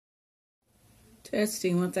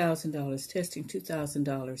Testing $1,000, testing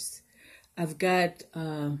 $2,000. I've got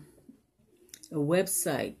a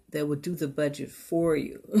website that will do the budget for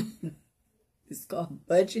you. It's called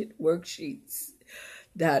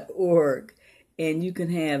budgetworksheets.org. And you can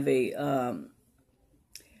have a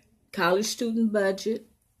college student budget,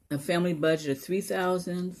 a family budget of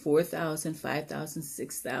 $3,000, $4,000, $5,000,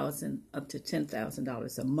 $6,000, up to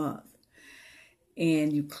 $10,000 a month.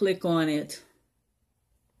 And you click on it,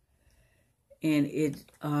 and it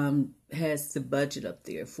has the budget up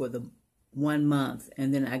there for the 1 month.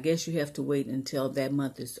 And then I guess you have to wait until that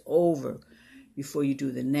month is over before you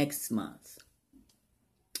do the next month.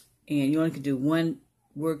 And you only can do one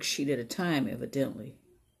worksheet at a time, evidently.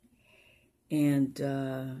 And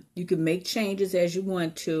you can make changes as you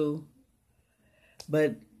want to,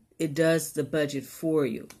 but it does the budget for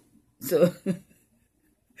you. So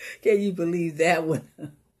can you believe that one?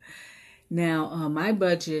 Now, my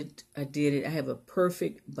budget, I have a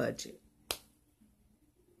perfect budget.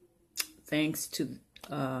 Thanks to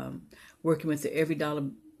working with the Every Dollar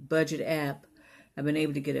Budget app, I've been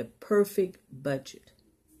able to get a perfect budget.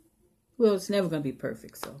 Well, it's never going to be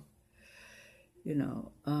perfect, so,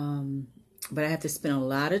 but I have to spend a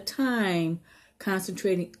lot of time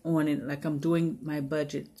concentrating on it, like I'm doing my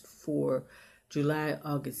budget for July,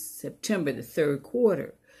 August, September, the third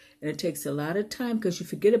quarter. And it takes a lot of time because you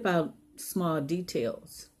forget about small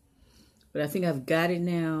details. But I think I've got it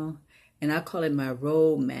now, and I call it my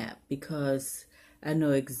roadmap because I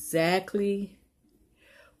know exactly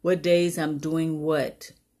what days I'm doing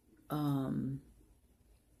what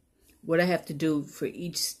I have to do for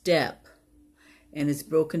each step, and it's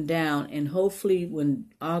broken down. And hopefully when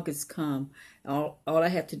August comes, all I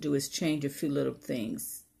have to do is change a few little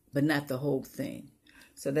things, but not the whole thing.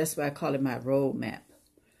 So that's why I call it my roadmap.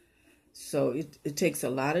 So it takes a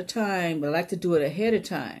lot of time, but I like to do it ahead of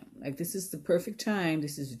time. Like this is the perfect time.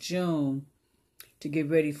 This is June to get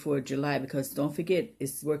ready for July, because don't forget,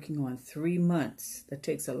 it's working on 3 months. That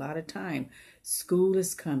takes a lot of time. School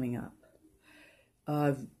is coming up.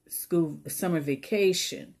 Summer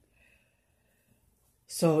vacation.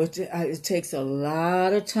 So it takes a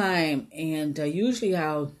lot of time. And usually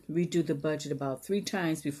I'll redo the budget about 3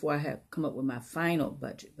 times before I have come up with my final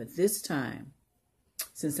budget. But this time,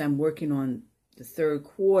 since I'm working on the third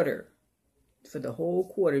quarter, for the whole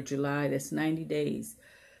quarter, July, that's 90 days,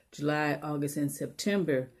 July, August, and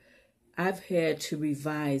September, I've had to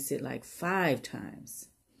revise it like 5 times.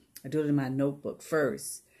 I do it in my notebook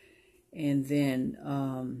first. And then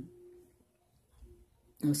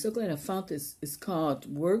I'm so glad I found this. It's called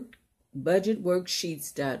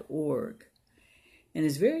budgetworksheets.org. And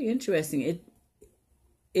it's very interesting.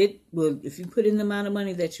 It will, if you put in the amount of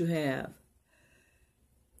money that you have,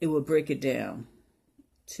 it will break it down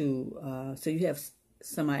to so you have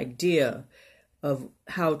some idea of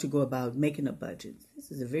how to go about making a budget.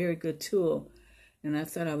 This is a very good tool, and I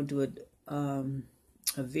thought I would do a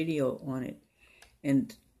video on it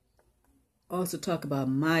and also talk about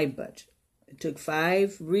my budget. It took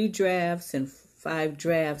 5 redrafts and 5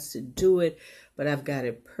 drafts to do it, but I've got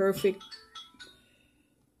it perfect,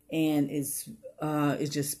 and it's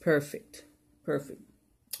just perfect.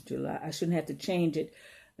 July. I shouldn't have to change it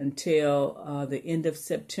until the end of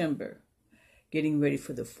September, getting ready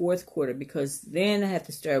for the fourth quarter, because then I have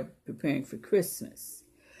to start preparing for Christmas.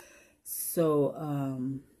 So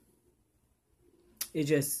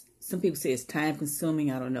some people say it's time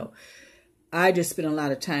consuming. I don't know. I just spend a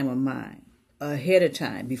lot of time on mine ahead of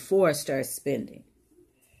time before I start spending.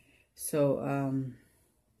 So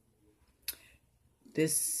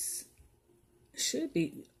this should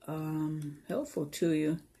be helpful to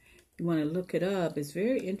you. You want to look it up. It's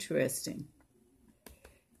very interesting.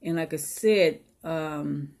 And like I said,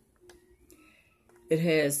 it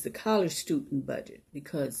has the college student budget,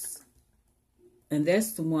 and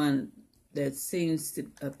that's the one that seems to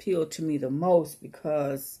appeal to me the most,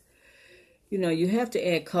 because you have to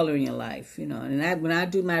add color in your life, and when I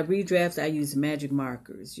do my redrafts, I use magic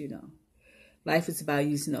markers. Life is about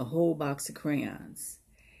using a whole box of crayons.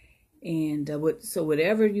 And so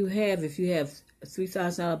whatever you have, if you have a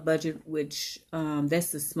 $3,000 budget, which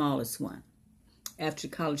that's the smallest one. After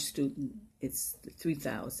college student, it's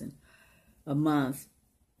 $3,000 a month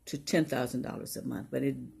to $10,000 a month, but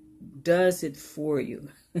it does it for you.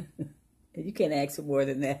 You can't ask for more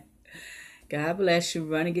than that. God bless you.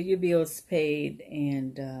 Run and get your bills paid,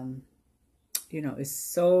 and it's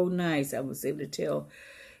so nice. I was able to tell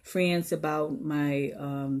friends about my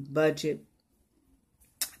budget.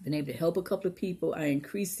 Been able to help a couple of people. I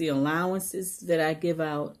increased the allowances that I give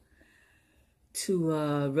out to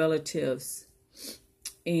relatives,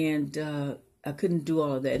 and I couldn't do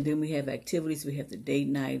all of that. And then we have activities. We have the date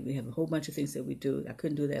night. We have a whole bunch of things that we do. I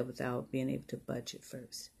couldn't do that without being able to budget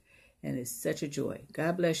first. And it's such a joy.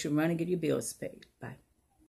 God bless you. Run and get your bills paid. Bye.